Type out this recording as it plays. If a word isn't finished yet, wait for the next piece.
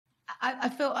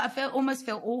almost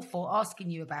feel awful asking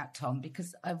you about Tom,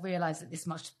 because I realise that this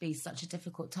must be such a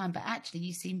difficult time. But actually,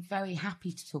 you seem very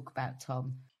happy to talk about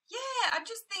Tom. Yeah, I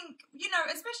just think, you know,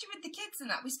 especially with the kids and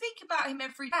that, we speak about him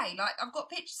every day. Like, I've got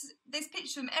pictures, there's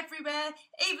pictures of him everywhere.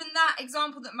 Even that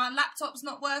example that my laptop's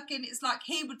not working, it's like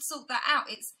he would sort that out.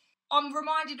 I'm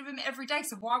reminded of him every day,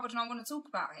 so why wouldn't I want to talk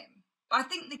about him? But I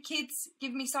think the kids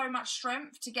give me so much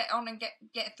strength to get on and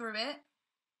get through it.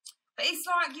 But it's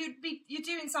like you're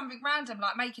doing something random,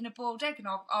 like making a boiled egg, and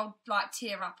I'll like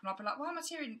tear up, and I'll be like, why am I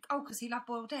tearing? Oh, because he loved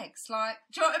boiled eggs. Like,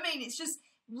 do you know what I mean? It's just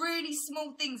really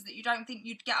small things that you don't think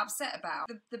you'd get upset about.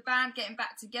 The band getting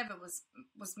back together was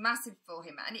massive for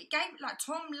him, and it gave, like,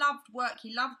 Tom loved work.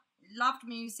 He loved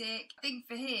music. I think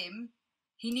for him,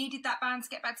 he needed that band to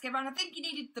get back together, and I think he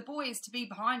needed the boys to be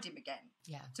behind him again.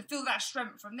 Yeah. To feel that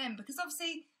strength from them, because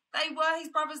obviously they were his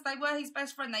brothers, they were his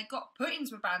best friend, they got put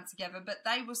into a band together, but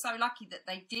they were so lucky that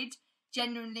they did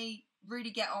genuinely really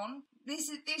get on.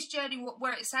 This journey,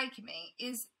 where it's taken me,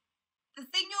 is the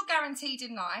thing you're guaranteed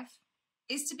in life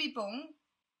is to be born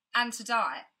and to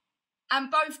die,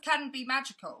 and both can be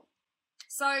magical.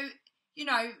 So, you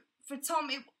know, for Tom,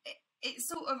 it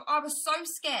sort of, I was so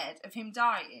scared of him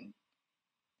dying,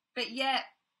 but yet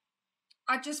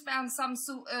I just found some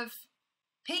sort of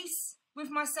peace with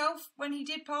myself when he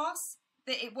did pass,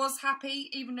 that it was happy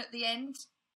even at the end.